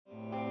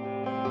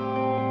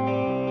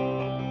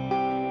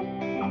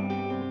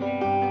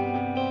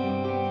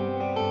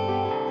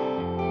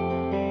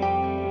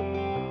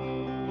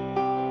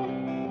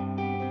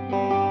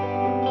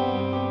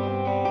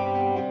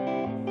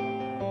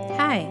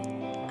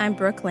I'm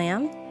Brooke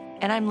Lamb.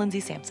 And I'm Lindsay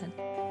Sampson.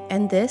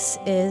 And this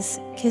is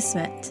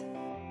Kismet.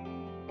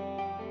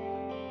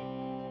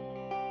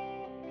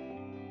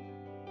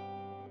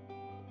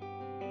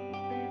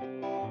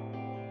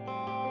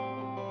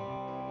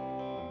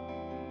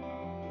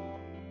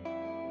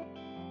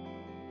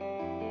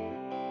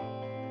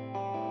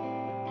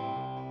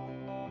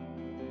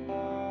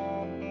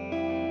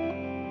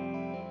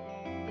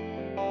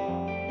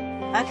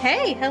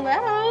 Okay,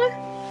 hello.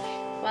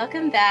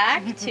 Welcome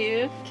back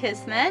to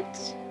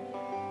Kismet.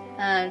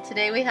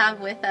 Today we have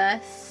with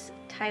us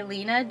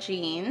Tylena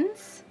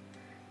Jeans.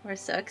 We're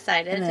so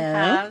excited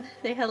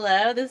say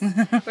hello.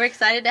 We're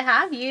excited to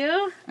have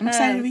you. I'm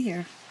excited to be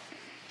here.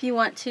 If you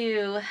want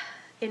to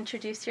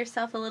introduce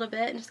yourself a little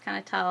bit and just kind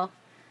of tell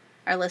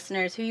our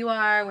listeners who you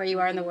are, where you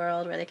are in the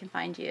world, where they can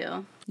find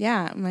you.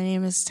 Yeah, my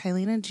name is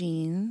Tylena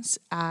Jeans.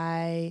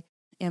 I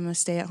am a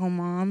stay-at-home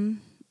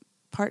mom,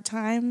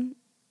 part-time.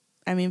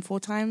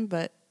 Full-time,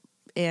 but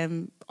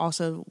am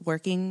also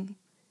working,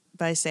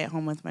 but I stay at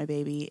home with my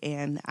baby,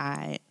 and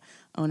I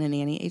own a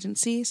nanny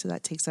agency, so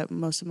that takes up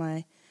most of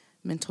my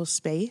mental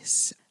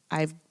space.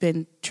 I've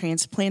been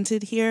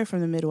transplanted here from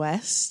the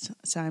Midwest,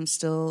 so I'm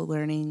still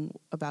learning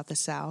about the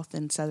South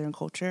and Southern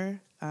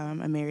culture. I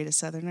married a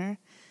Southerner,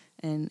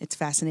 and it's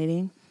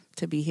fascinating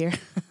to be here.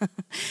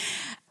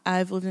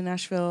 I've lived in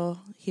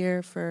Nashville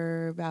here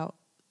for about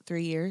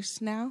 3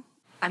 years now.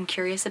 I'm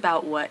curious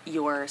about what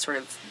your sort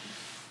of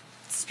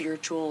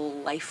spiritual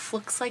life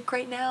looks like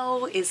right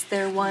now. Is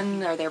there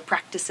one? Are there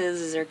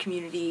practices? Is there a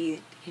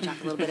community? Can you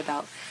talk a little bit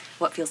about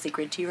what feels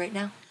sacred to you right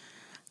now?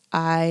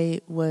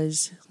 I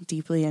was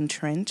deeply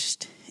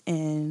entrenched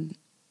in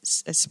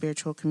a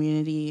spiritual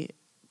community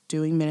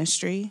doing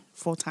ministry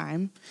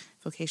full-time,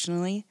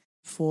 vocationally,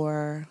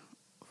 for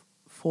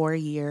 4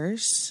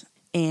 years,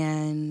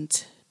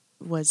 and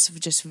was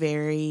just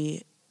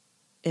very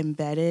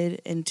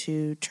embedded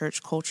into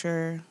church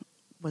culture,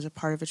 was a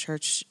part of a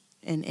church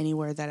in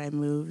anywhere that I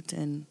moved,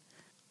 and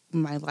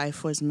my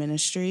life was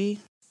ministry.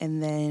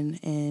 And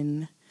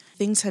then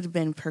things had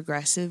been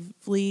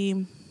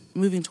progressively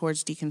moving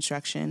towards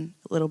deconstruction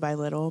little by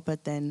little,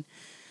 but then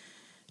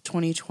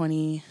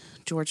 2020,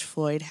 George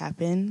Floyd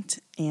happened,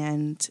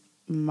 and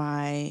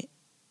my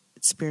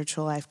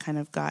spiritual life kind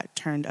of got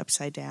turned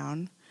upside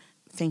down.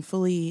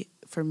 Thankfully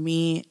for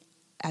me,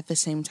 at the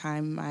same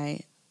time,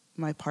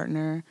 my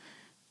partner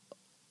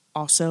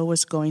also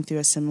was going through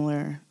a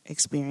similar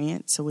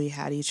experience, so we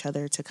had each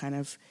other to kind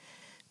of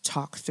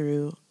talk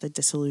through the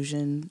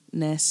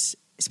disillusionedness,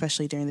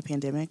 especially during the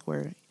pandemic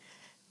where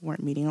we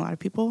weren't meeting a lot of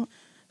people.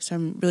 So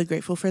I'm really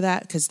grateful for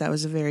that, because that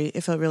was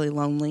it felt really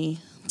lonely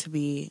to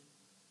be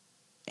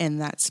in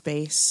that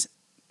space.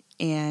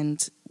 And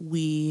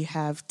we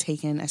have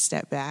taken a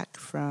step back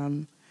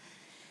from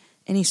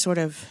any sort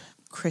of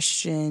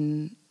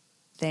Christian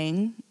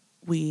thing.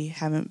 We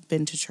haven't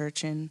been to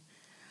church in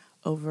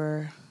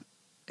over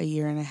a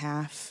year and a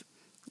half,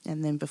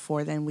 and then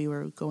before then we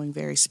were going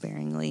very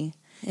sparingly,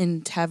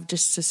 and have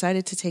just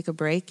decided to take a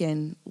break.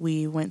 And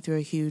we went through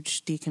a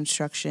huge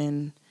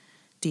deconstruction,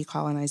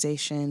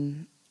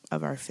 decolonization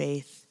of our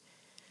faith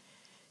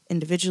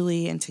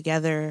individually and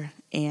together,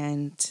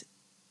 and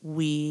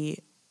we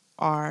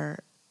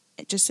are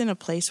just in a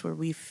place where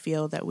we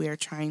feel that we are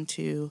trying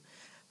to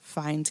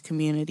find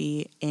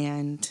community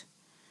and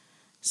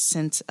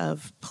sense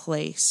of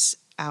place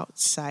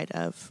outside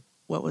of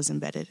what was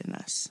embedded in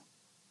us.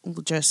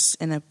 Just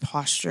in a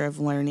posture of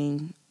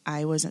learning.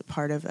 I wasn't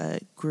part of a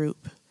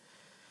group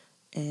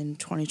in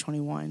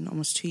 2021,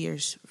 almost 2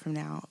 years from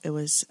now. It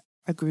was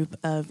a group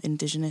of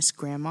Indigenous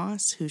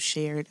grandmas who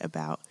shared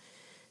about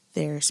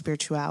their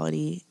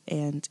spirituality,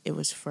 and it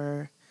was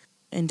for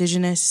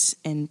Indigenous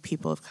and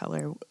people of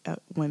color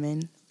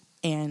women.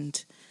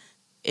 And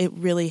it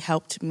really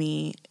helped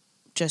me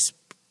just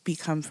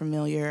become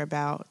familiar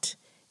about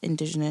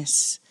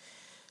Indigenous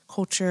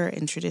culture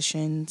and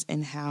traditions,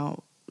 and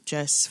how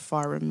just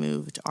far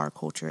removed our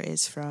culture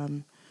is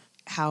from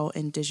how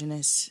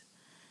Indigenous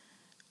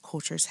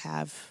cultures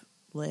have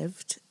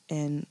lived.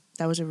 And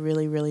that was a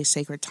really, really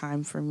sacred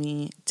time for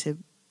me to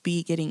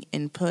be getting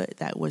input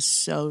that was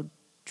so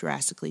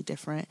drastically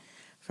different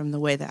from the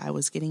way that I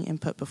was getting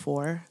input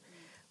before,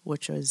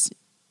 which was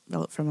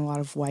from a lot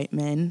of white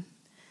men,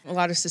 a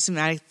lot of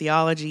systematic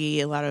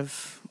theology, a lot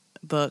of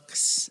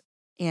books.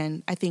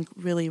 And I think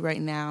really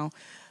right now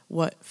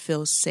what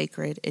feels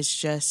sacred is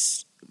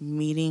just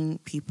meeting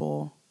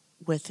people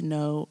with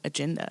no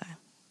agenda.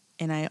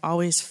 And I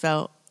always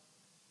felt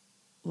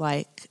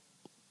like,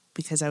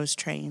 because I was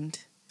trained,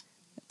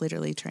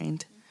 literally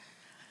trained,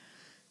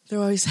 there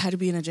always had to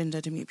be an agenda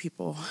to meet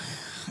people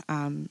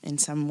in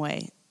some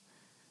way.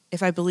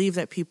 If I believe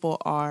that people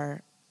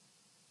are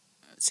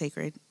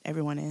sacred,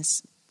 everyone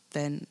is,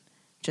 then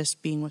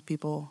just being with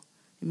people,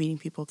 meeting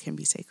people can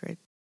be sacred.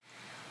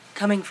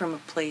 Coming from a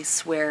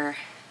place where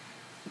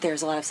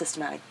there's a lot of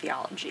systematic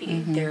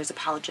theology, there's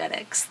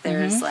apologetics,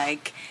 there's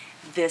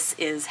this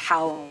is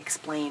how I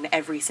explain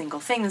every single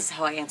thing, this is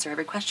how I answer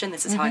every question,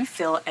 this is how I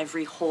fill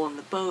every hole in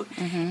the boat.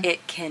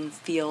 It can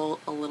feel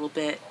a little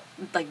bit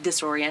like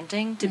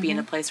disorienting to be in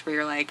a place where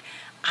you're like,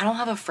 I don't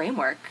have a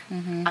framework.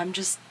 I'm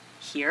just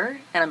here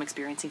and I'm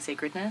experiencing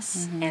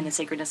sacredness, and the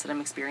sacredness that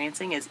I'm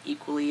experiencing is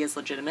equally as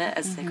legitimate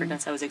as the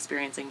sacredness I was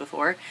experiencing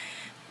before.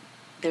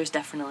 There's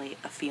definitely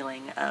a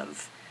feeling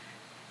of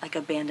like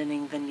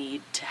abandoning the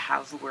need to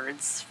have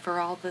words for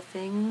all the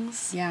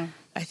things. Yeah.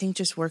 I think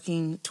just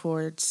working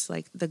towards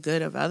like the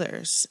good of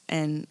others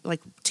and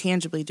like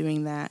tangibly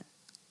doing that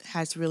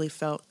has really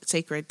felt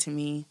sacred to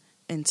me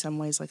in some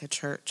ways, like a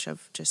church,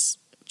 of just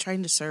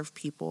trying to serve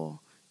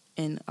people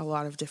in a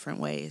lot of different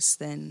ways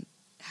than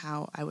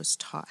how I was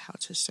taught how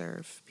to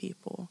serve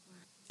people.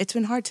 It's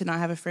been hard to not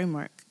have a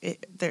framework.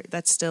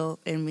 That's still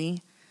in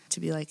me, to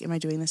be like, am I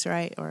doing this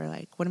right? Or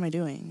like, what am I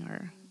doing?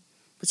 Or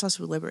it's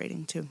also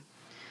liberating too.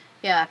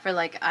 Yeah, for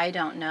like, I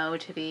don't know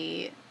to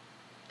be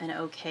an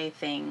okay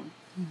thing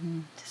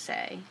to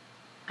say.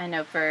 I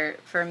know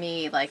for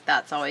me, like,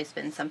 that's always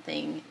been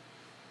something,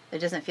 it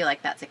doesn't feel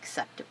like that's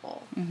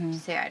acceptable to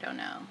say I don't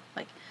know.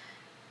 Like,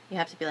 you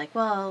have to be like,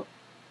 well,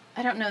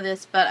 I don't know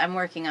this, but I'm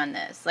working on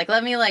this. Like,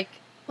 let me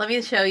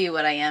show you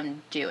what I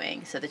am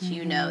doing so that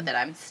you know that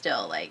I'm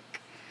still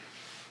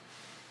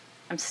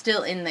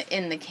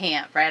in the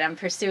camp, right? I'm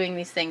pursuing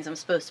these things I'm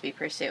supposed to be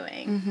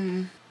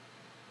pursuing.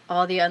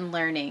 All the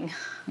unlearning.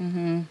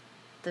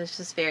 There's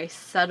just very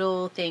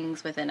subtle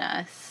things within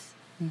us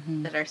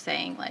that are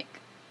saying, like,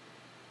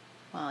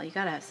 well, you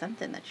got to have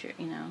something that you're,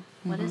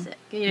 what is it?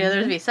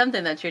 There's to be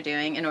something that you're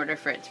doing in order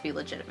for it to be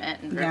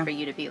legitimate and for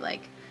you to be,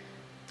 like,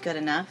 good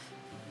enough,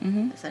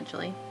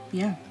 essentially.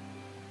 Yeah.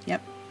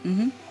 Yep.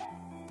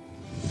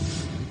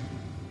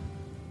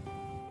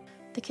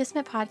 The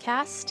Kismet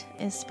podcast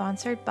is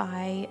sponsored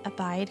by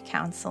Abide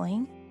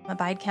Counseling.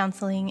 Abide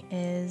Counseling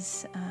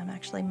is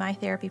actually my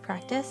therapy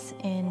practice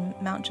in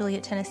Mount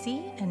Juliet,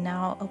 Tennessee, and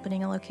now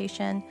opening a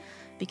location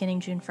beginning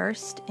June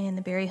 1st in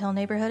the Berry Hill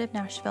neighborhood of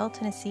Nashville,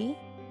 Tennessee.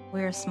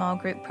 We're a small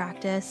group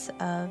practice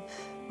of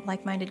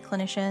like-minded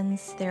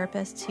clinicians,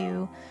 therapists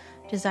who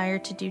desire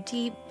to do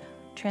deep,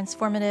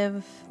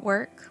 transformative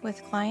work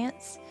with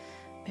clients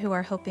who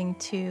are hoping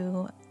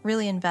to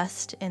really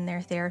invest in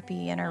their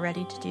therapy and are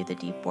ready to do the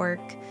deep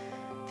work,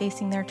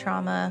 facing their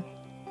trauma,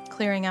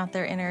 clearing out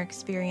their inner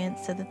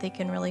experience so that they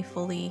can really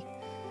fully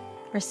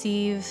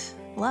receive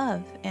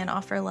love and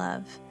offer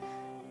love,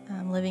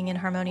 living in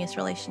harmonious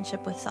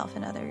relationship with self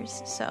and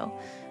others. So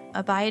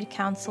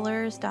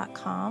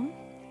abidecounselors.com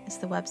is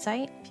the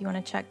website if you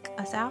want to check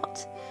us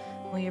out.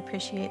 We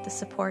appreciate the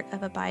support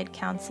of Abide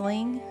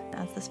Counseling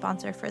as the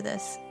sponsor for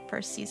this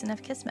first season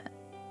of Kismet.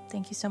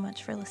 Thank you so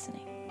much for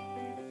listening.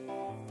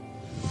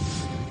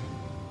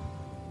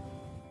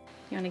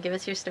 You want to give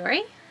us your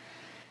story?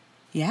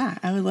 Yeah,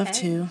 I would love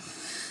Okay. to.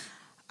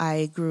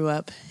 I grew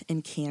up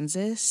in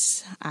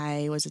Kansas.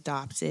 I was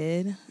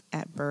adopted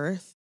at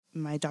birth.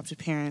 My adopted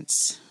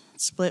parents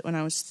split when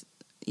I was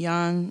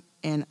young,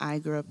 and I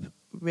grew up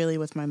really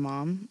with my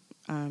mom.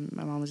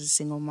 My mom was a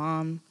single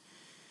mom.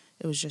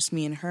 It was just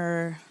me and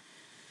her.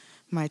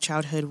 My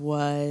childhood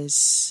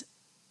was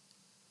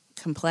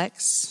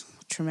complex,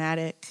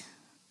 traumatic,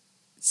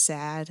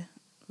 sad,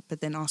 but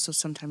then also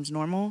sometimes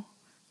normal.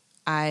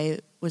 I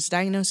was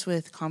diagnosed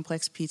with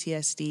complex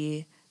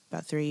PTSD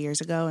about 3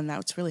 years ago, and that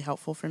was really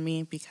helpful for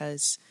me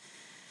because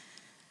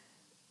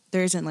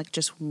there isn't like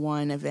just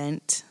one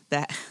event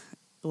that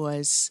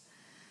was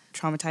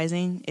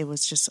traumatizing. It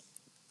was just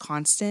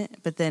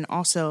constant. But then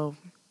also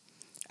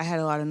I had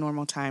a lot of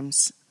normal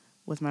times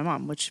with my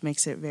mom, which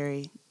makes it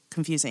very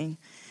confusing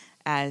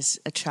as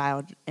a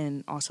child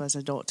and also as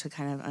an adult to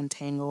kind of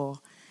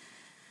untangle.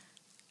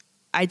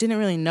 I didn't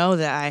really know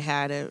that I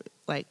had a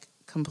like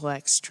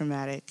complex,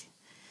 traumatic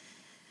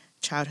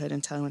childhood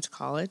until I went to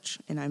college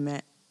and I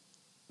met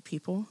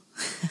people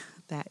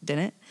that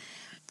didn't.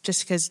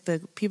 Just because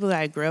the people that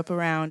I grew up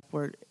around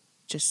were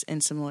just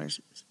in similar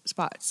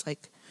spots.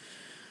 Like,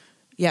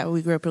 yeah,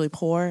 we grew up really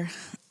poor,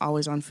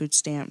 always on food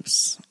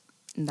stamps.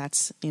 And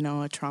that's,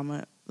 a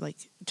trauma. Like,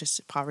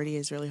 just poverty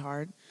is really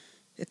hard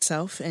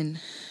itself. And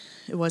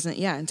it wasn't,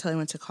 until I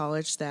went to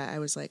college that I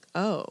was like,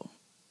 oh,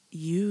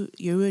 you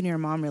and your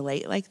mom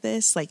relate like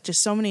this. Like,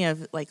 just so many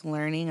of, like,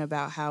 learning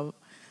about how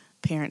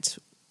parents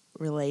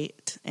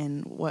relate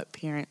and what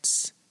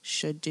parents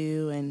should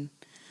do. And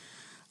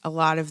a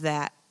lot of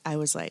that, I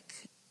was like,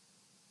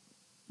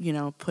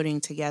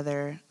 putting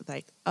together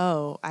like,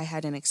 oh, I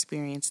had an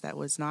experience that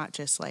was not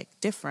just like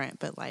different,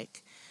 but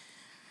like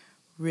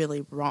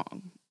really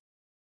wrong.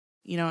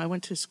 I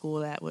went to a school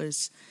that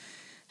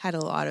had a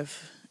lot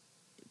of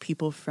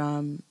people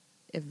from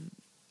a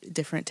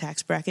different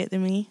tax bracket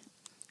than me.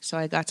 So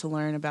I got to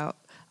learn about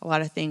a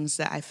lot of things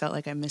that I felt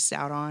like I missed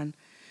out on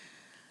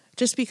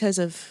just because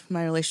of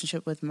my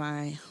relationship with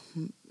my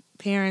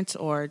parents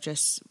or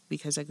just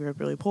because I grew up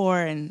really poor.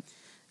 And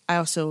I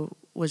also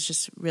was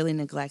just really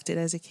neglected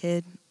as a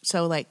kid.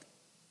 So like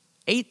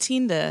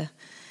 18 to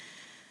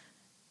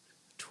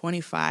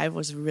 25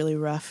 was really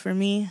rough for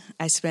me.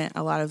 I spent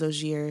a lot of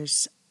those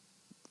years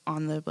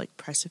on the like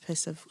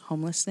precipice of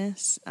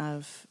homelessness,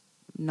 of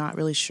not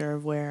really sure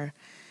of where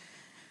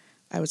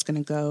I was going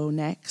to go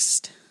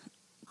next,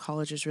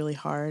 college was really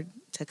hard.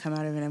 To come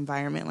out of an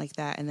environment like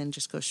that and then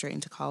just go straight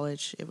into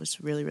college, it was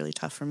really, really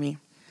tough for me.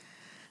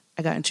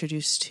 I got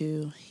introduced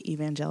to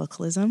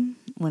evangelicalism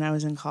when I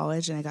was in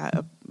college, and I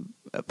got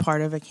a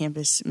part of a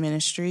campus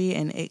ministry,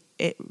 and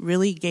it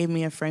really gave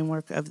me a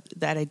framework of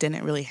that I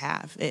didn't really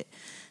have.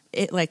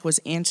 It like was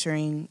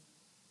answering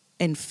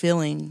and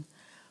filling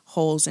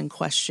holes and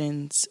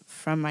questions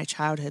from my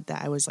childhood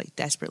that I was like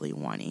desperately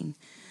wanting.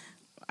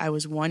 I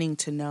was wanting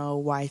to know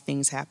why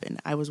things happened.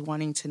 I was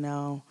wanting to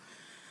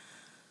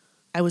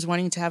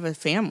have a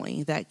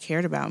family that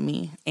cared about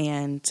me,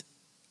 and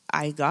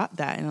I got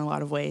that in a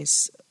lot of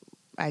ways.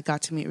 I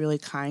got to meet really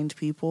kind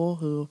people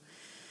who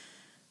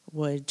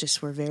were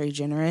very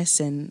generous,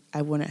 and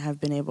I wouldn't have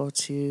been able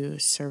to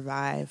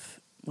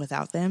survive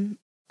without them.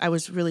 I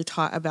was really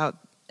taught about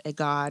a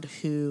God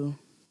who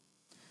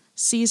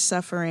sees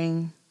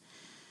suffering,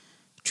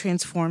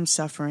 transforms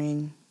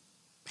suffering,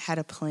 had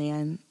a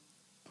plan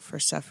for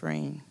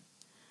suffering,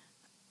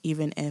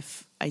 even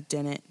if I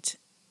didn't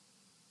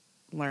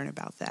learn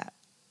about that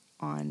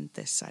on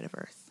this side of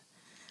earth.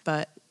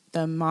 But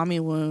the mommy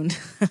wound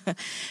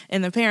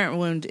and the parent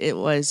wound, it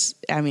was,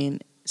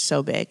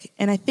 so big.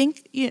 And I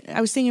think, I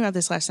was thinking about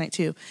this last night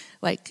too,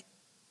 like,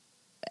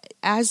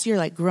 as you're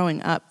like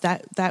growing up,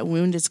 that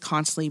wound is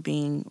constantly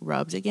being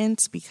rubbed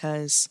against,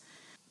 because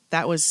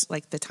that was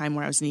like the time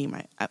where I was needing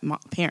my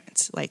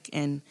parents, like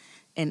in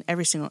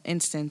every single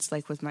instance,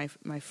 like with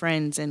my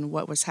friends and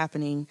what was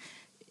happening,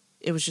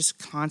 it was just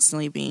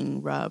constantly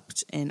being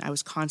rubbed, and I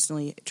was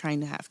constantly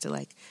trying to have to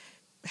like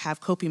have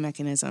coping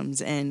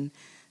mechanisms and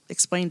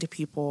explain to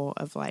people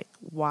of like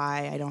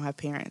why I don't have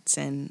parents.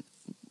 And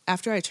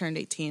after I turned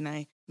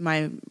 18,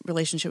 my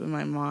relationship with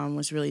my mom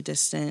was really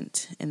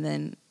distant, and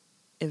then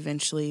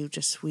eventually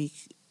we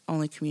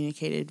only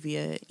communicated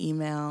via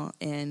email,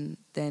 and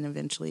then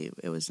eventually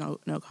it was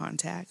no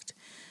contact.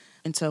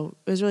 And so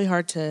it was really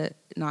hard to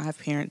not have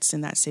parents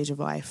in that stage of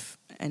life,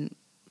 and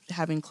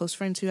having close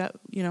friends who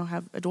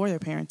adore their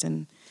parents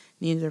and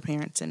need their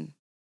parents. And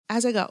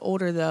as I got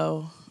older,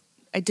 though,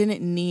 I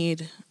didn't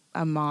need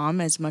a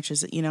mom as much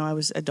as, I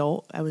was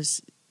adult. I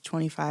was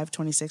 25,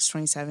 26,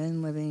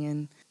 27, living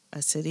in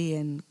a city,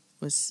 and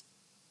was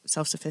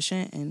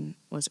self-sufficient and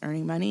was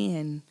earning money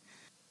and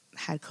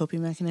had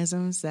coping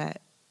mechanisms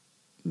that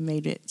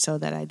made it so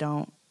that I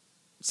don't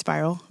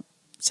spiral.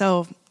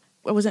 So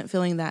I wasn't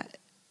feeling that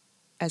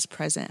as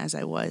present as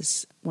I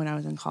was when I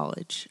was in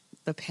college.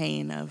 The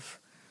pain of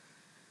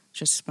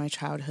just my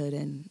childhood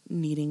and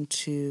needing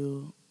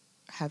to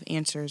have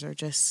answers, or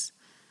just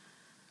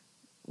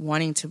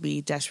wanting to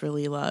be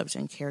desperately loved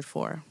and cared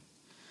for.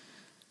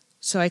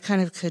 So I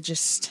kind of could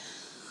just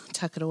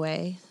tuck it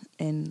away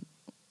and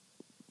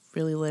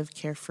really live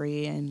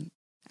carefree. And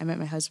I met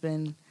my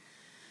husband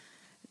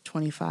at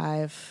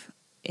 25,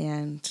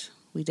 and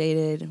we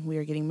dated. We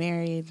were getting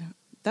married.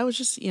 That was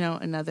just,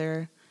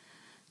 another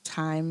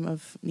time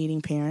of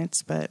needing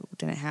parents, but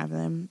didn't have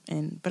them.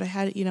 But I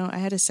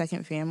had a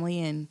second family,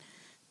 and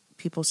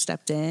people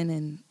stepped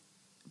in,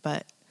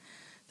 but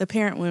the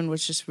parent wound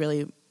was just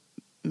really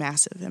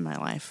massive in my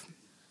life.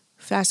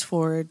 Fast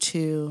forward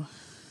to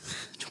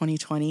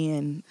 2020,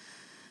 and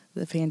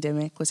the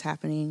pandemic was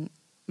happening.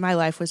 My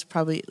life was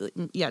probably,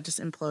 just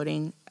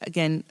imploding.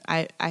 Again,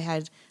 I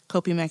had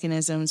coping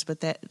mechanisms, but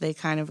that they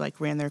kind of like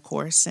ran their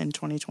course in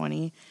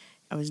 2020.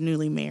 I was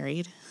newly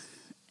married.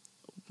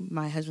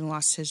 My husband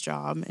lost his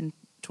job in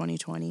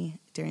 2020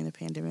 during the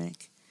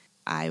pandemic.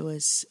 I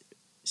was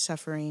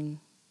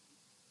suffering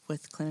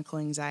with clinical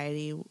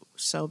anxiety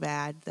so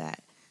bad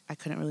that I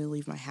couldn't really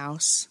leave my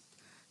house.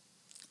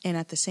 And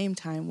at the same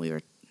time, we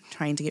were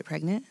trying to get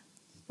pregnant.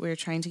 We were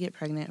trying to get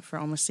pregnant for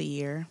almost a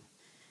year,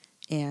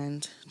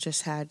 and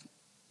just had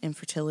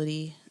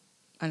infertility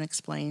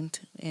unexplained.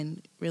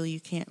 And really, you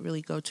can't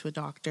really go to a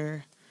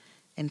doctor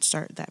and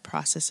start that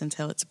process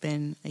until it's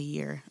been a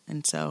year.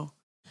 And so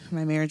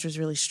my marriage was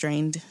really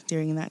strained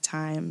during that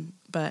time.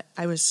 But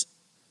I was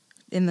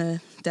in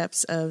the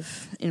depths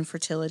of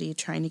infertility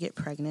trying to get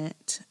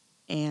pregnant,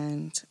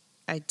 and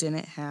I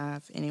didn't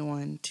have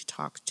anyone to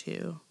talk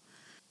to.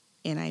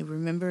 And I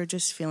remember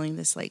just feeling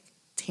this like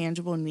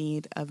tangible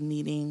need of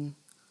needing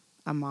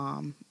a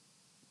mom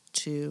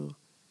to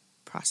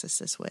process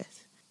this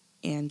with,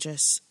 and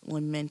just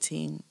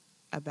lamenting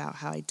about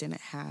how I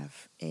didn't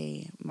have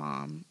a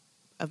mom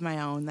of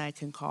my own that I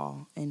can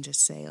call and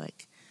just say,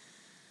 like,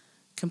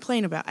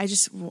 complain about.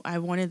 I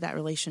wanted that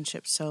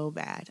relationship so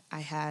bad. I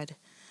had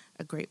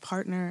a great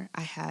partner.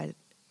 I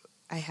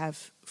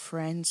have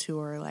friends who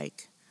are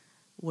like,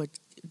 would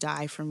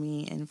die for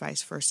me, and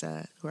vice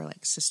versa, who are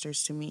like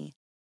sisters to me.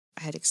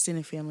 I had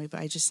extended family, but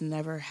I just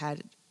never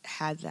had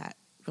that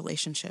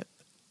relationship.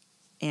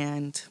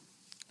 And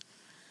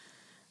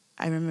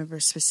I remember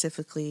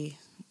specifically,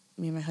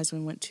 me and my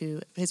husband went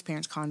to his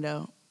parents'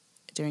 condo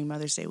during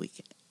Mother's Day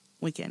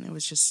weekend. It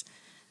was just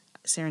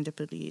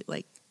serendipity,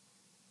 like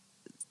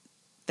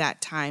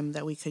that time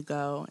that we could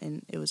go,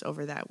 and it was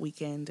over that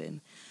weekend.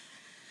 And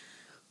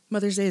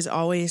Mother's Day is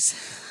always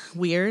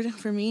weird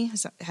for me,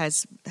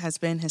 has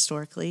been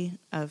historically,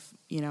 of,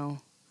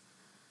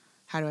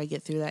 how do I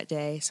get through that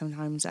day?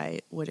 Sometimes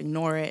I would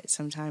ignore it.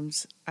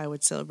 Sometimes I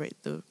would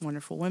celebrate the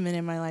wonderful women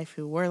in my life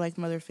who were like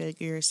mother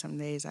figures. Some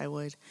days I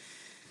would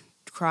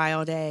cry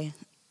all day.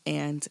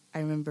 And I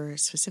remember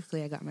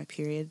specifically I got my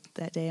period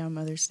that day on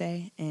Mother's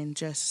Day and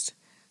just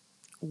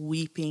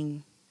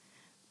weeping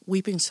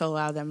so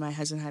loud that my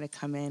husband had to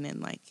come in and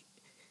like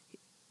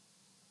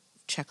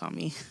check on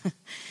me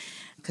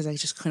because I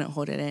just couldn't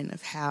hold it in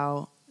of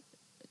how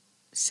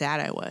sad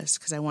I was,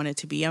 because I wanted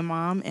to be a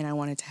mom and I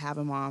wanted to have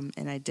a mom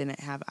and I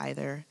didn't have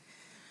either.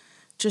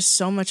 Just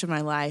so much of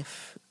my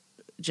life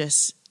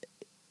just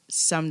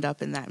summed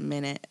up in that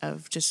minute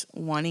of just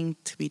wanting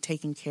to be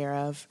taken care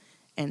of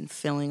and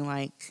feeling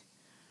like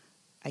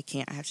I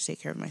have to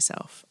take care of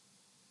myself.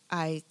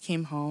 I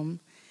came home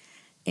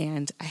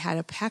and I had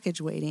a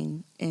package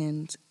waiting,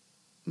 and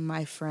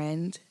my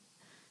friend,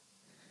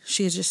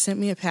 she had just sent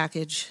me a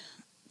package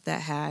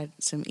that had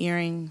some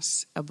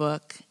earrings, a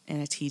book,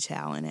 and a tea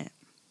towel in it,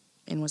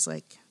 and was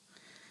like,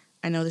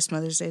 I know this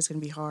Mother's Day is going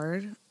to be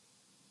hard.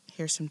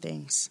 Here's some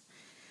things.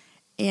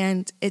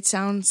 And it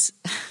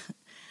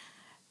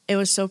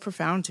was so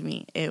profound to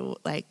me.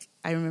 I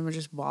remember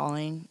just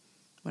bawling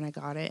when I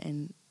got it,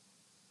 and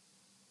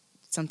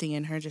something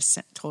in her just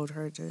told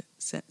her to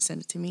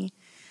send it to me.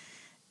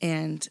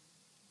 And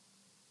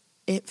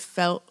it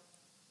felt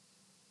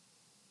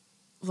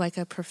like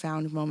a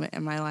profound moment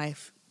in my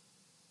life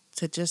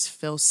to just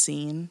feel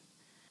seen.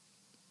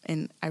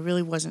 And I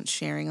really wasn't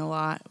sharing a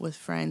lot with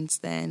friends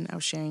then. I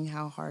was sharing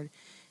how hard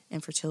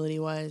infertility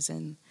was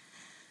and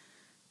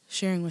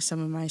sharing with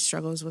some of my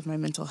struggles with my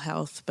mental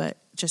health, but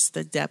just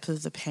the depth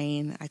of the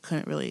pain I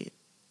couldn't really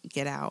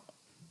get out.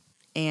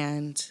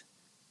 And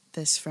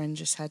this friend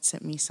just had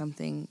sent me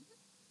something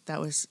that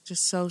was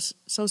just so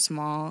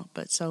small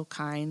but so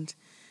kind,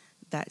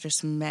 that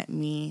just met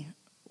me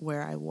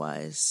where I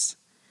was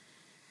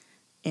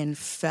and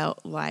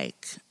felt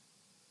like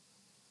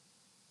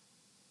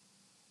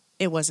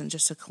it wasn't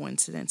just a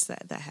coincidence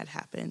that had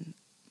happened,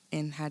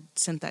 and had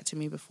sent that to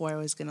me before I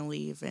was going to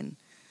leave, and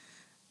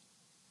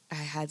I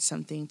had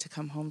something to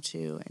come home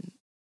to.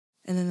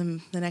 And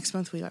then the next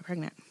month we got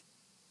pregnant.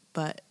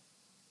 But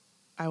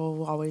I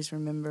will always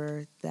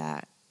remember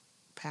that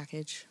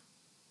package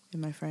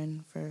and my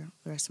friend for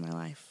the rest of my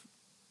life.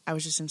 I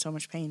was just in so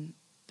much pain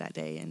that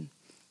day, and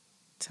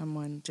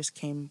someone just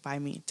came by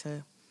me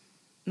to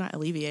not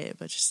alleviate it,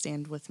 but just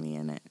stand with me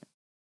in it.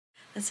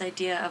 This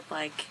idea of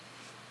like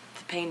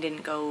the pain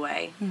didn't go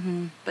away,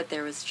 but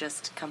there was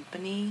just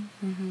company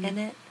in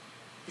it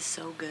is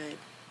so good.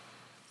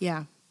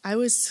 Yeah. I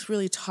was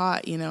really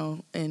taught,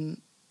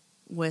 and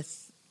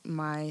with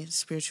my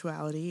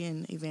spirituality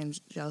and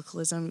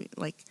evangelicalism,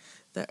 like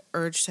the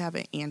urge to have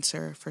an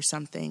answer for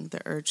something,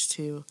 the urge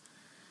to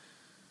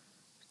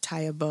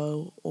tie a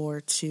bow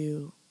or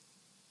to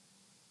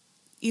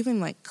even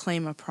like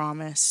claim a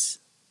promise.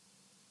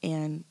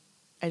 And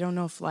I don't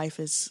know if life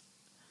is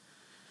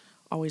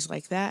always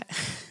like that.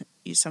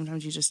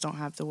 Sometimes you just don't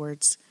have the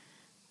words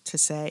to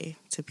say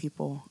to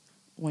people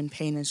when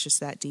pain is just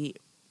that deep.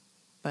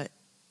 But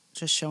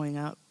just showing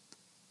up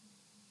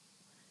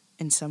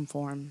in some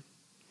form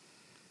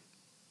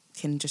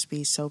can just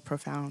be so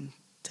profound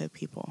to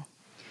people.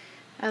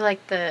 I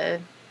like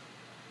the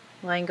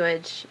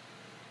language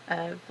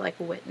of like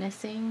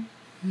witnessing.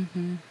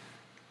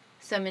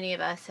 So many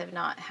of us have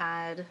not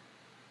had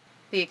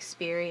the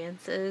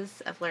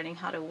experiences of learning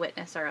how to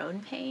witness our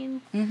own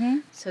pain.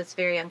 So it's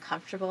very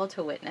uncomfortable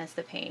to witness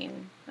the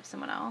pain of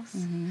someone else.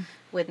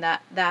 When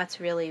that's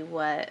really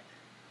what,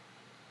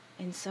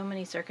 in so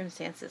many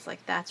circumstances,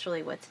 like that's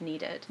really what's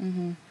needed,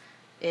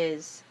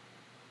 is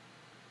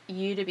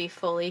you to be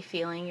fully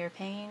feeling your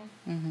pain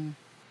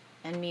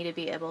and me to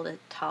be able to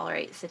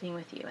tolerate sitting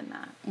with you in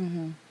that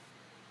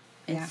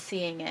and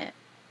seeing it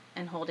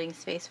and holding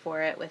space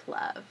for it with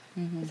love.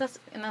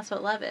 That's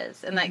what love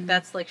is. And like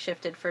that's like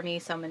shifted for me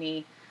so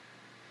many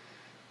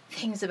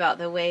things about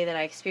the way that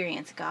I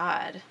experience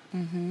God.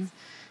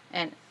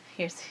 And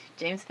here's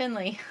James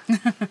Finley.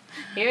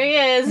 Here he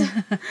is.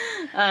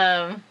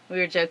 We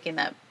were joking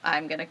that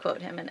I'm going to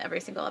quote him in every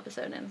single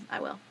episode, and I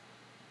will.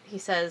 He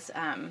says,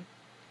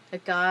 a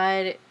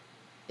God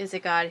is a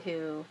God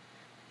who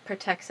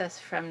protects us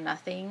from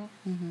nothing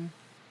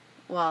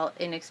while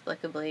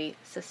inexplicably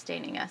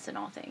sustaining us in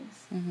all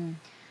things.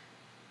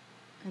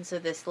 And so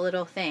this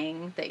little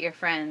thing that your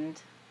friend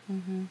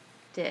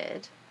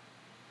did,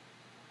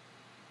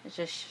 it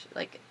just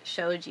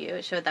showed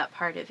that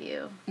part of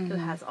you who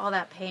has all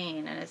that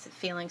pain and is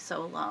feeling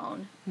so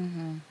alone.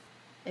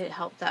 It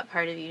helped that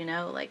part of you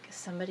know, like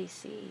somebody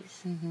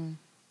sees.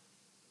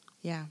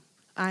 Yeah.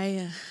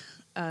 I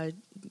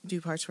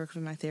do parts work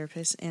with my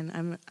therapist, and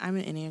I'm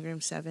an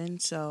Enneagram 7,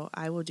 so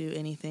I will do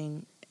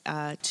anything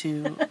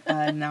to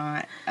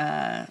not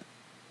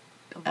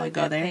avoid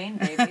go that there. pain,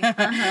 baby.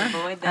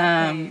 Avoid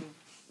that pain.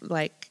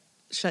 Like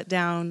shut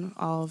down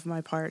all of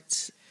my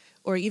parts,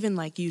 or even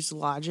like use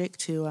logic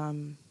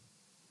to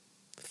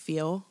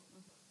feel.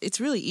 It's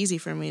really easy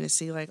for me to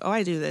see like, oh,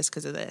 I do this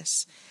because of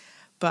this,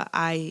 but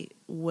I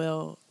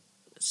will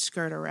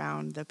skirt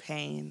around the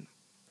pain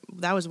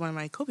that was one of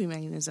my coping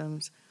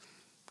mechanisms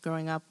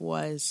growing up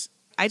was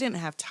I didn't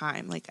have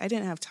time. Like, I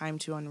didn't have time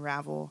to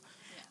unravel.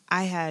 Yeah.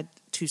 I had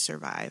to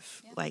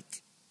survive. Yeah.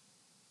 Like,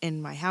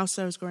 in my house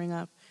that I was growing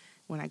up,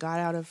 when I got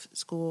out of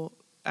school,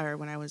 or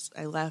when I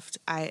left,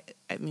 I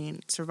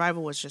mean,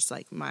 survival was just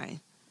like my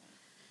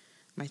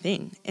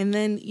thing. And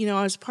then, you know,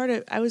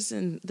 I was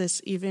in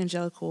this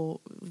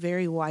evangelical,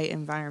 very white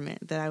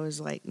environment that I was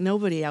like,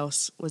 nobody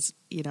else was,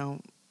 you know,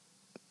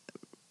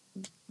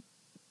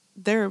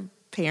 their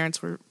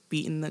parents were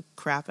beating the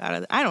crap out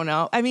of them. I don't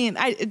know. I mean,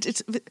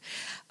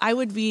 I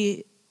would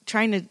be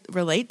trying to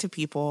relate to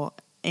people,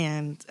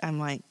 and I'm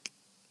like,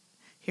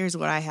 here's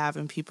what I have,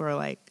 and people are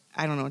like,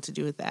 I don't know what to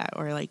do with that,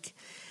 or like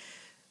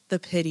the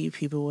pity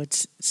people would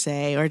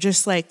say, or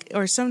just like,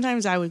 or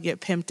sometimes I would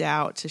get pimped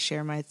out to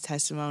share my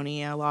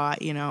testimony a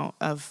lot, you know,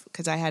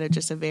 because I had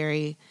just a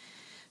very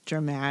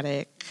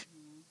dramatic,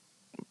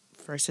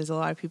 versus a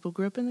lot of people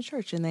grew up in the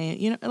church, and they,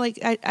 you know, like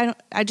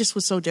I just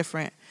was so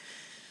different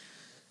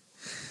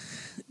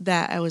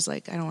that I was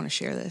like, I don't want to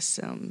share this.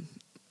 I don't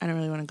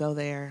really want to go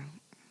there.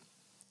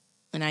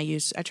 And I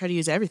try to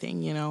use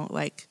everything, you know,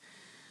 like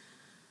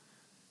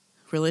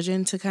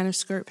religion to kind of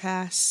skirt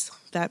past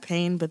that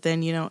pain. But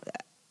then, you know,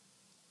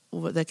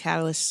 the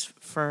catalyst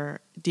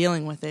for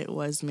dealing with it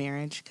was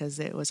marriage, because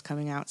it was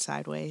coming out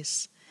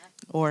sideways,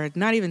 or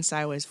not even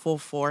sideways, full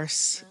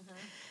force. Mm-hmm.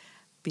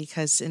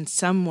 Because in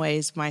some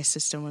ways my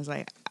system was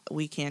like,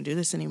 we can't do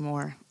this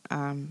anymore.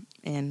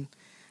 And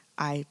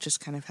I just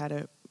kind of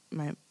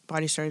my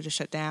body started to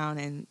shut down,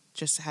 and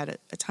just had a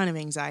ton of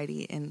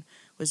anxiety, and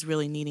was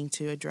really needing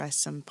to address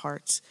some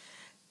parts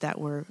that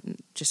were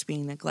just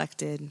being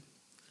neglected.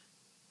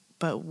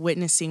 But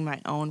witnessing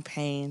my own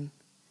pain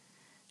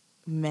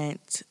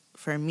meant,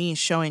 for me,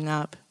 showing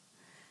up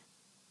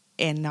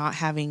and not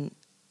having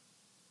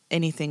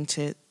anything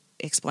to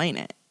explain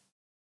it.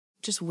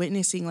 Just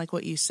witnessing, like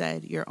what you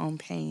said, your own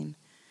pain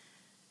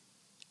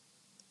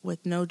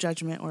with no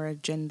judgment or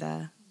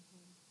agenda.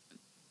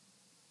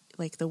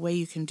 Like, the way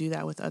you can do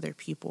that with other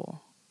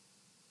people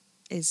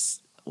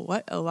is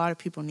what a lot of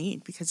people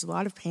need, because a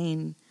lot of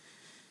pain,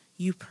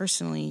 you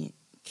personally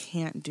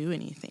can't do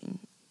anything.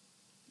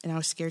 And I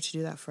was scared to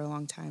do that for a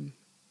long time,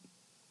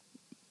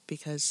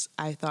 because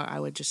I thought I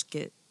would just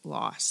get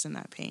lost in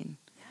that pain.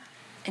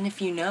 And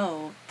if you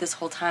know, this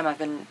whole time I've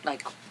been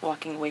like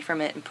walking away from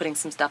it and putting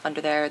some stuff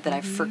under there that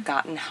I've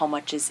forgotten how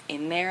much is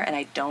in there, and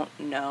I don't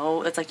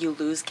know. It's like you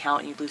lose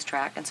count and you lose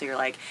track, and so you're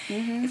like,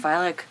 if I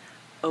like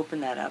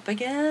open that up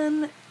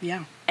again,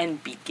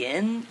 and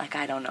begin, like,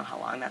 I don't know how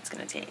long that's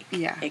gonna take.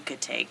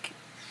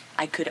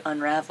 I could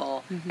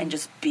unravel and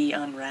just be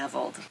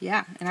unraveled.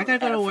 Yeah, and I gotta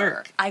go to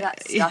work. I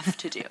got stuff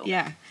to do.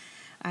 Yeah,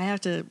 I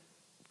have to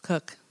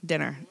cook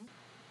dinner.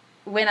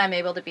 When I'm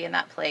able to be in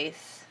that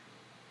place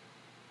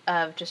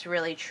of just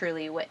really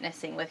truly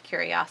witnessing with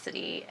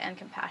curiosity and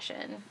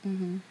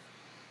compassion,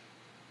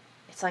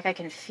 it's like I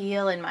can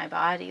feel in my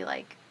body,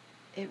 like,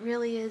 it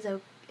really is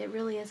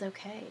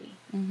okay.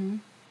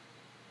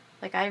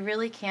 Like, I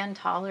really can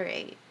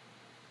tolerate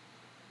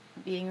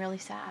being really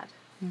sad,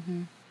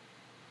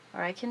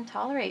 or I can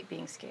tolerate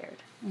being scared.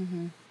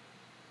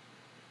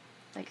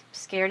 Like,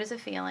 scared is a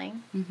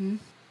feeling, and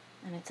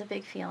it's a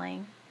big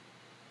feeling,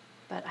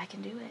 but I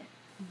can do it.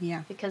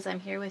 Yeah, because I'm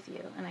here with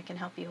you, and I can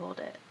help you hold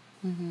it.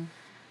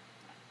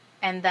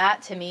 And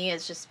that, to me,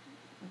 is just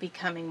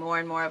becoming more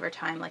and more over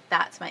time. Like,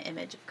 that's my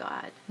image of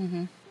God.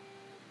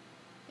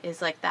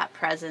 Is like that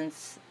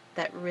presence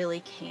that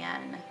really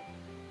can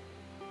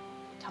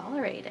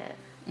tolerate it,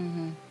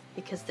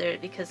 because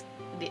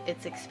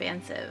it's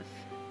expansive.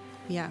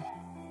 Yeah.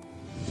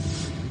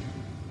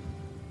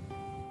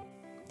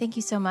 Thank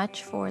you so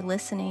much for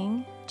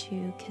listening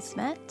to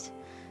Kismet.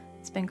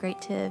 It's been great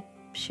to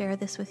share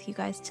this with you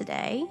guys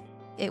today.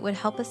 It would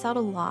help us out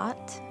a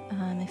lot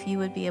if you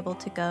would be able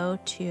to go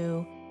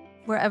to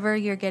wherever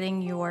you're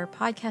getting your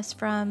podcast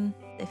from.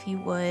 If you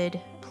would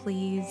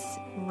please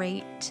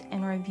rate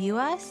and review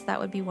us, that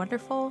would be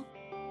wonderful.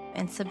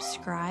 And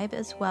subscribe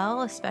as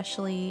well,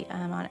 especially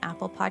on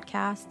Apple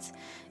Podcasts.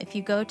 If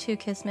you go to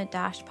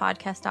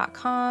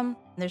kismet-podcast.com,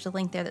 there's a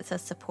link there that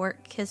says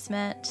support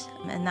Kismet,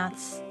 and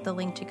that's the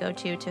link to go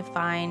to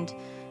find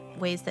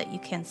ways that you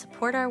can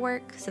support our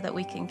work so that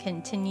we can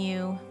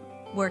continue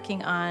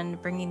working on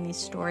bringing these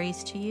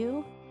stories to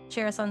you.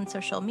 Share us on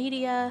social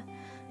media.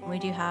 We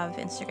do have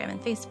Instagram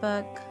and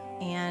Facebook,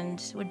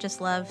 and would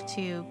just love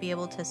to be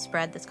able to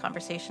spread this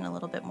conversation a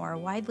little bit more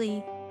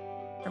widely.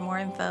 For more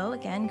info,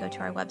 again, go to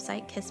our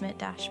website,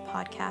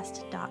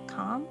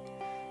 kismet-podcast.com.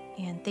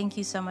 And thank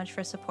you so much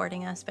for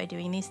supporting us by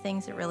doing these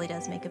things. It really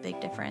does make a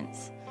big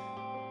difference.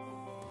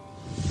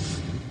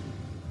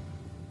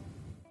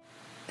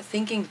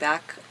 Thinking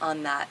back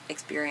on that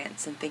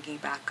experience and thinking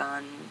back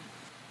on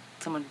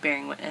someone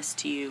bearing witness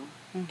to you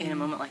in a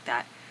moment like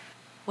that,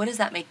 what does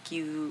that make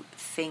you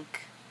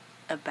think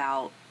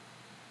about,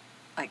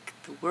 like,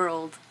 the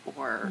world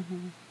or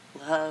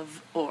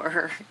love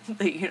or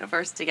the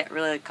universe, to get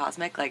really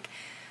cosmic? Like,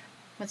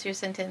 What's your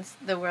sentence?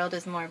 The world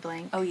is more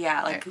blank. Oh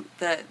yeah, like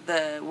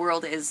the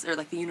world is, or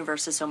like the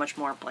universe is so much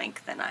more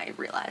blank than I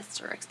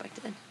realized or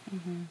expected.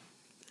 Mm-hmm.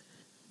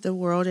 The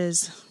world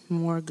is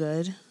more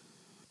good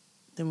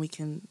than we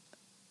can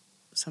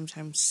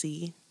sometimes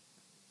see,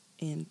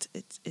 and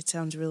it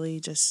sounds really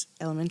just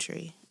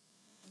elementary.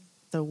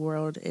 The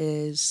world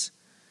is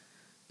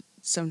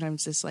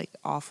sometimes this like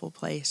awful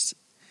place,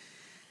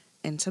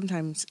 and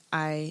sometimes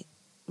I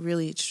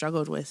really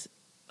struggled with,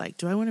 like,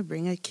 do I want to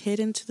bring a kid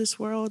into this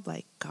world?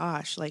 Like,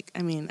 gosh, like,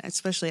 I mean,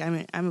 especially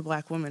I'm a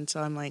Black woman,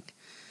 so I'm like,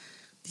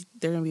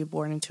 they're gonna be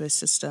born into a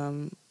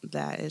system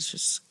that is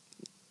just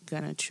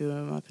gonna chew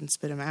them up and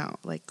spit them out.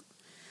 Like,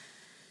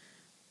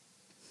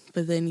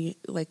 but then you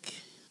like,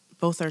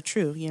 both are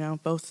true, you know.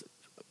 Both,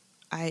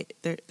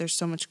 there's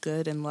so much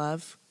good and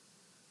love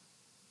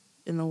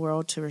in the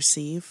world to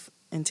receive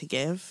and to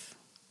give,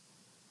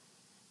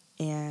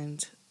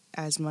 and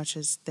as much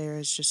as there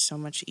is just so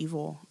much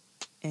evil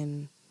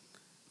and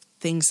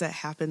things that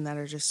happen that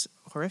are just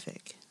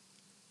horrific,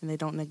 and they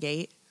don't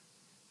negate.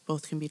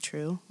 Both can be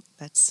true.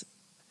 That's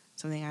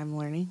something I'm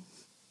learning.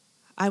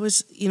 I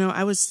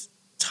was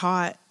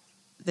taught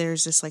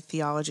there's this like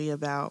theology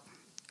about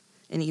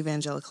in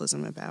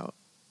evangelicalism about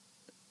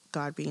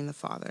God being the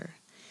Father.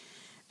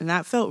 And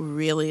that felt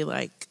really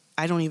like,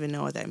 I don't even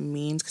know what that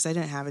means because I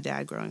didn't have a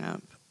dad growing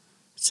up.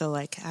 So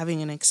like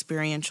having an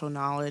experiential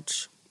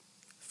knowledge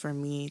for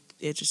me,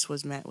 it just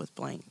was met with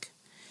blank.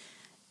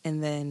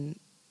 And then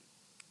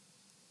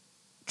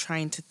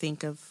trying to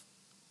think of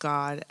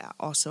God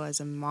also as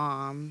a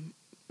mom,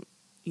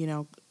 you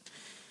know,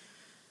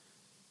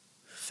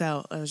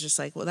 I was just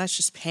like, well, that's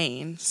just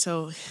pain.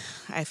 So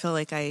I felt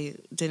like I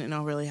didn't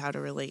know really how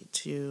to relate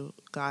to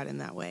God in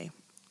that way.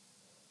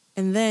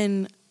 And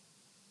then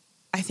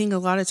I think a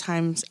lot of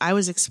times I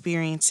was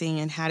experiencing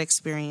and had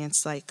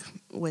experienced, like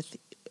with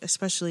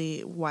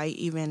especially white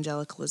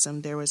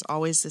evangelicalism, there was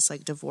always this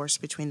like divorce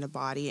between the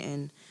body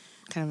and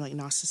kind of like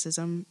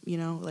Gnosticism, you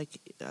know, like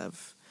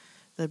of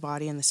the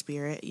body and the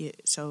spirit.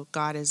 So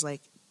God is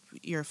like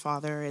your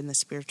father in the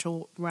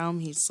spiritual realm.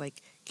 He's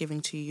like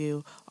giving to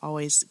you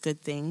always good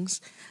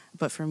things.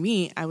 But for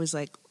me, I was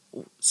like,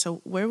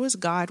 so where was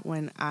God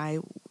when I,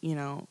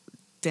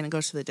 didn't go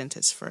to the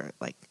dentist for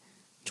like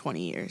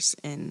 20 years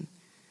and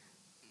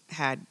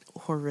had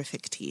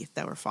horrific teeth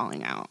that were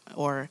falling out?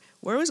 Or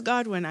where was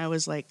God when I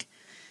was like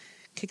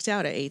kicked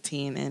out at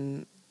 18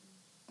 and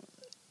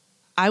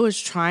I was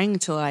trying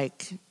to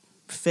like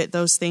fit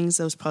those things,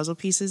 those puzzle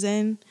pieces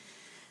in,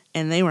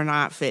 and they were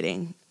not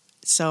fitting.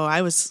 So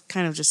I was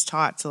kind of just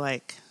taught to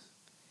like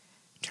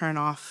turn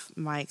off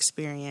my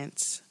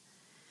experience.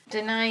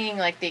 Denying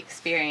like the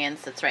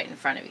experience that's right in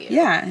front of you.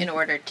 Yeah. In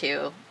order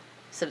to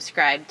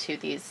subscribe to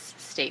these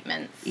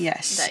statements.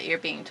 Yes. That you're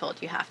being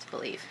told you have to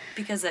believe.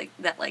 Because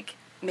that like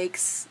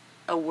makes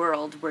a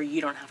world where you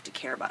don't have to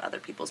care about other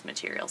people's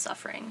material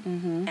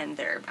suffering and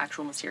their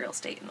actual material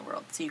state in the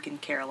world. So you can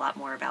care a lot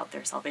more about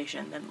their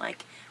salvation than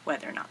like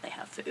whether or not they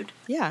have food.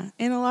 Yeah.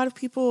 And a lot of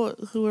people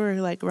who are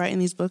like writing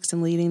these books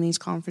and leading these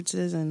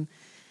conferences and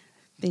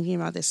thinking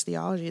about this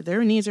theology,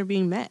 their needs are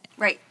being met.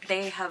 Right.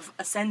 They have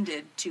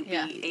ascended to be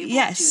able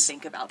yes. to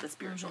think about the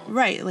spiritual.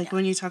 Right. Like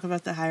when you talk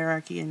about the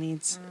hierarchy of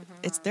needs,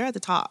 it's they're at the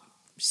top.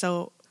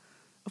 So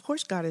of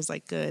course God is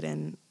like good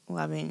and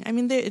loving. I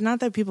mean,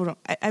 not that people don't,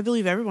 I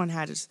believe everyone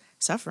had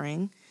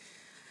suffering,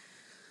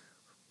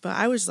 but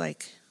I was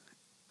like,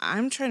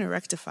 I'm trying to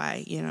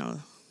rectify,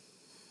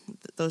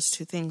 those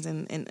two things.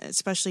 And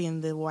especially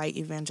in the white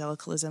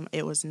evangelicalism,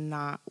 it was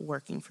not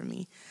working for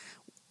me.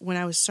 When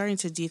I was starting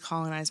to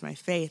decolonize my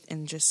faith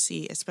and just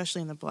see,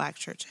 especially in the Black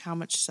church, how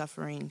much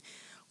suffering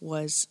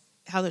was,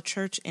 how the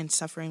church and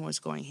suffering was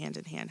going hand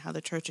in hand, how the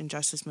church and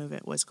justice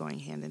movement was going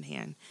hand in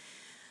hand,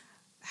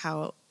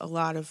 how a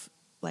lot of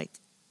like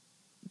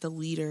the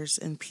leaders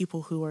and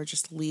people who are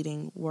just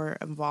leading were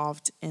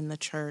involved in the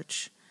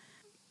church,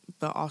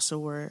 but also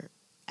were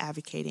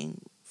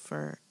advocating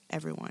for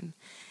everyone.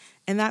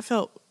 And that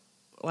felt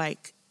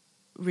like,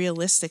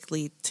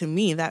 realistically to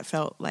me, that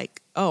felt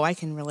like, oh, I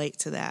can relate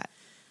to that.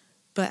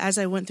 But as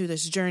I went through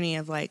this journey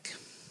of like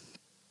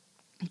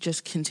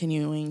just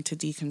continuing to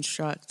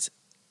deconstruct,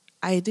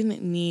 I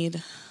didn't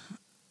need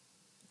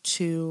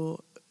to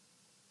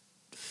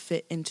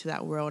fit into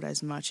that world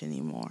as much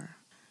anymore,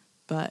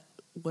 but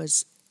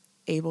was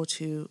able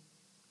to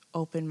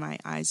open my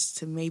eyes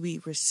to maybe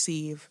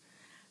receive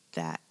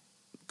that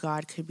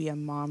God could be a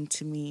mom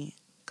to me,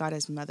 God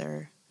as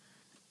mother,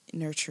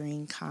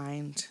 nurturing,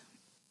 kind,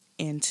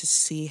 and to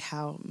see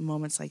how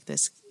moments like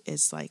this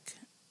is like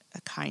a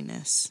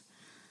kindness.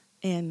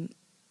 And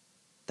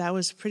that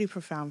was pretty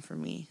profound for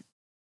me.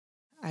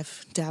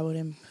 I've dabbled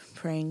in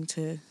praying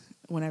to,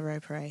 whenever I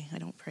pray, I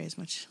don't pray as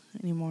much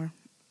anymore,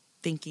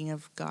 thinking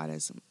of God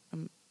as a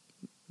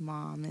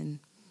mom and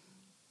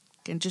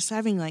just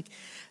having like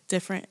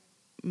different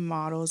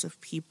models of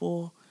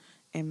people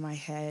in my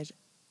head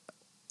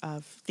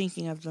of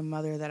thinking of the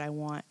mother that I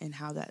want and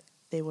how that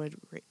they would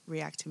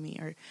react to me,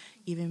 or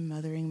even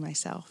mothering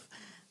myself,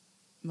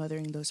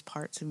 mothering those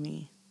parts of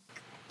me.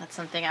 That's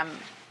something I'm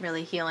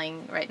really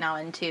healing right now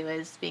into,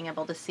 is being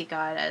able to see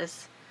God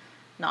as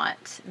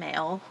not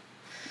male,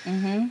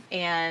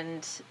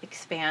 and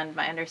expand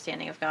my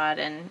understanding of God.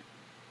 And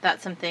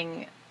that's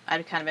something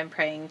I've kind of been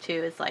praying too,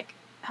 is like,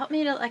 help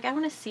me to, like, I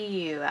want to see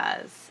you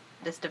as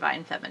this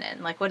divine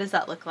feminine. Like, what does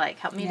that look like?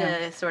 Help me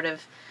to sort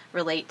of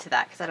relate to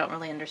that, because I don't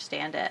really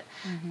understand it.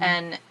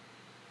 And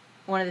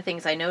one of the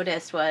things I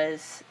noticed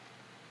was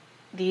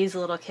these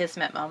little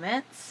kismet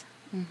moments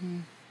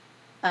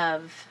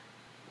of,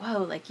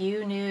 whoa, like,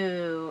 you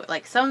knew,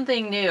 like,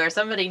 something knew, or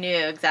somebody knew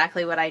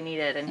exactly what I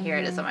needed, and here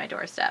it is on my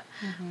doorstep.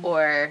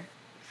 Or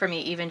for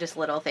me, even just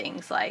little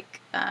things like,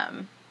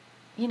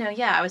 you know,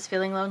 I was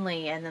feeling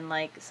lonely, and then,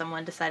 like,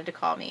 someone decided to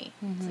call me.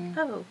 It's like,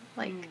 oh,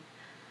 like,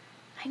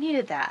 I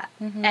needed that.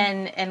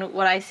 And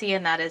what I see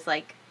in that is,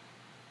 like,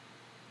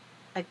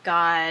 a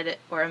God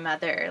or a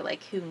mother,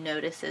 like, who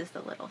notices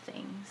the little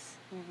things.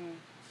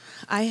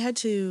 I had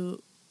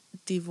to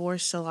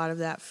divorce a lot of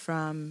that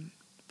from,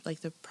 like,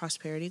 the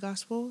prosperity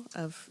gospel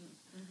of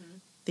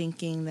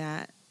thinking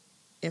that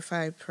if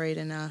I prayed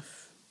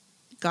enough,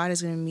 God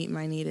is going to meet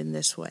my need in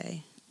this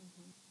way.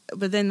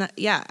 But then,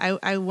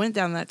 I went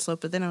down that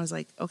slope, but then I was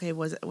like, okay,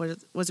 was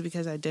it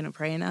because I didn't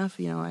pray enough,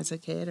 you know, as a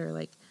kid? Or,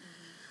 like,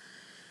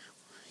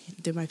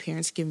 did my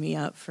parents give me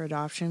up for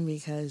adoption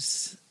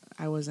because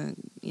I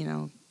wasn't, you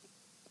know,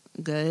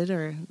 good?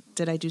 Or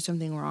did I do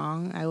something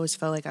wrong? I always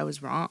felt like I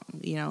was wrong,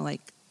 you know,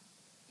 like,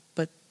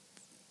 but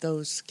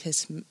those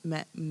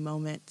kismet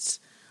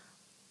moments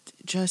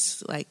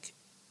just, like,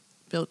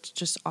 built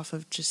just off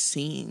of just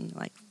seeing,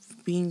 like,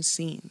 being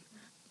seen.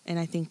 And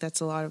I think that's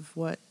a lot of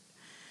what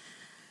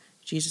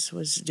Jesus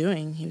was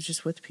doing. He was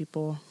just with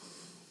people.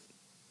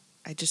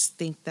 I just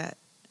think that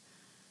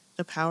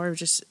the power of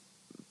just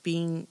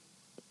being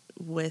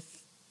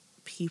with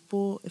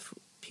people, if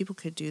people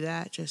could do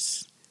that,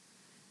 just,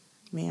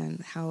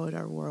 man, how would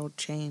our world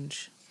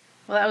change?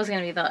 Well, that was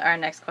going to be our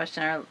next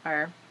question.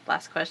 Our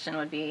last question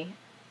would be,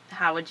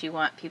 how would you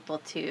want people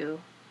to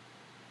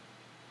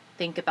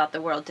think about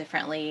the world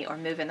differently or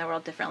move in the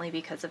world differently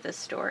because of this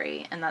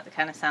story? And that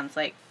kind of sounds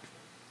like...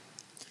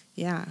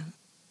 Yeah.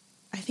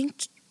 I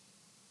think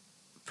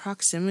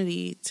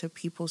proximity to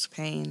people's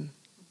pain.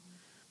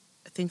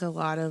 I think a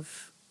lot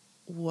of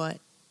what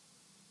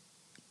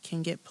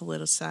can get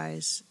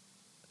politicized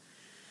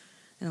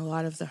and a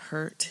lot of the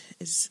hurt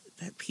is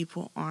that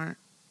people aren't,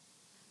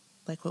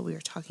 like what we were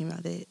talking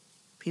about,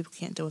 people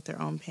can't deal with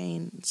their own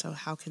pain, so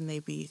how can they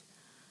be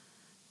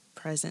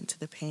present to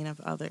the pain of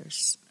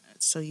others?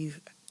 So you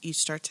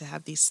start to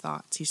have these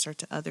thoughts, you start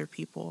to other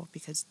people,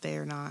 because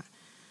they're not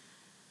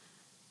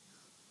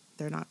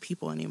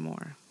people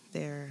anymore.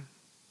 They're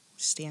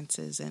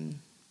stances, and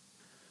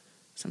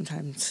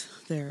sometimes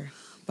they're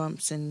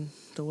bumps in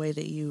the way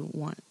that you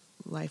want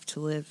life to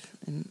live.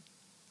 And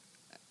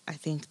I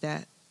think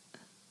that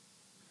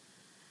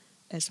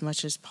as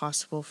much as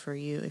possible for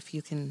you, if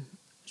you can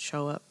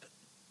show up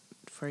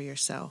for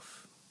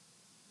yourself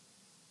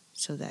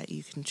so that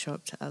you can show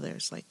up to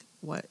others, like,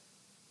 what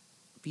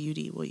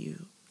beauty will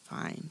you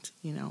find,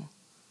 you know?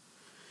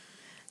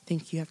 I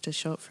think you have to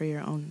show up for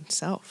your own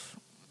self,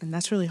 and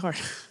that's really hard.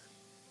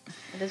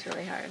 It is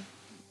really hard.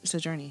 It's a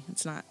journey.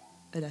 It's not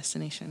a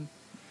destination.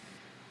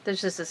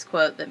 There's just this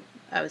quote that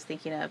I was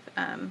thinking of.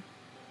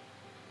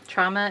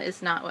 Trauma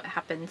is not what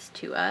happens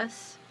to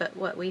us, but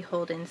what we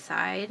hold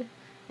inside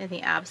in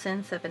the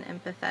absence of an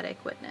empathetic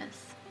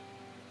witness.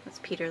 That's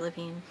Peter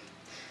Levine.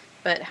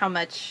 But how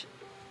much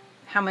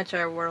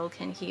our world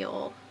can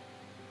heal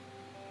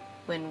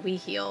when we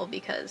heal,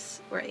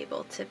 because we're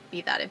able to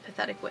be that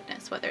empathetic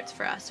witness, whether it's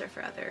for us or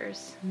for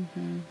others.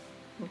 And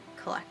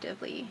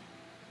collectively,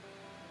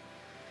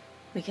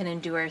 we can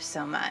endure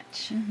so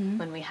much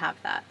when we have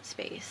that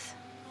space.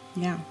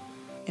 Yeah.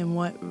 And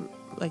what,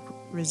 like,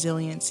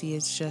 resiliency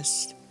is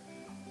just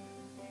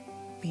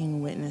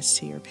being witness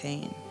to your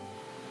pain.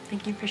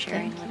 Thank you for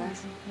sharing with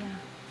us. Yeah.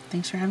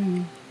 Thanks for having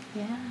me.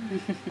 Yeah.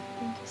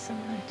 Thank you so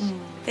much.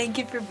 Thank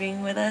you for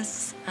being with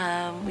us.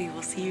 We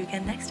will see you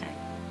again next time.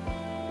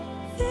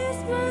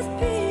 This must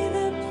be